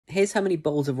Here's how many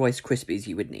bowls of Rice Krispies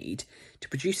you would need to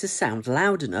produce a sound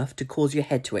loud enough to cause your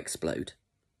head to explode.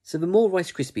 So the more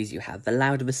Rice Krispies you have, the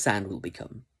louder the sound will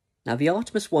become. Now, the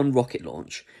Artemis 1 rocket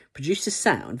launch produced a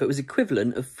sound that was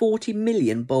equivalent of 40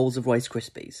 million bowls of Rice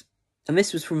Krispies. And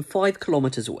this was from 5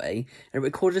 kilometers away, and it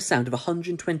recorded a sound of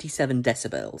 127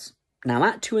 decibels. Now,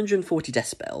 at 240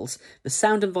 decibels, the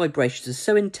sound and vibrations are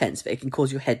so intense that it can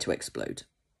cause your head to explode.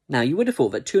 Now, you would have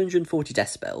thought that 240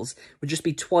 decibels would just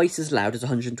be twice as loud as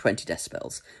 120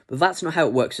 decibels, but that's not how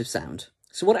it works with sound.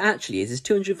 So what it actually is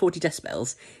 240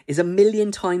 decibels is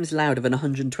 1,000,000 times louder than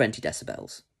 120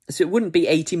 decibels. So it wouldn't be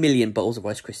 80 million bowls of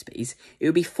Rice Krispies, it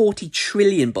would be 40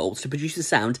 trillion bowls to produce a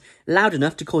sound loud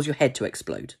enough to cause your head to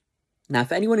explode. Now,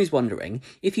 for anyone who's wondering,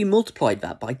 if you multiplied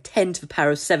that by 10 to the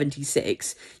power of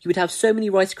 76, you would have so many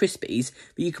Rice Krispies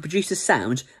that you could produce a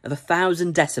sound of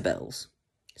 1,000 decibels.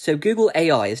 So Google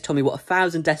AI has told me what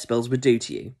 1,000 decibels would do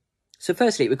to you. So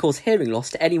firstly, it would cause hearing loss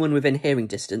to anyone within hearing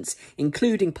distance,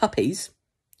 including puppies.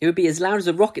 It would be as loud as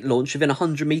a rocket launch within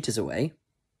 100 metres away.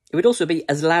 It would also be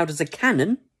as loud as a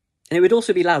cannon, and it would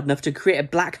also be loud enough to create a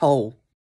black hole.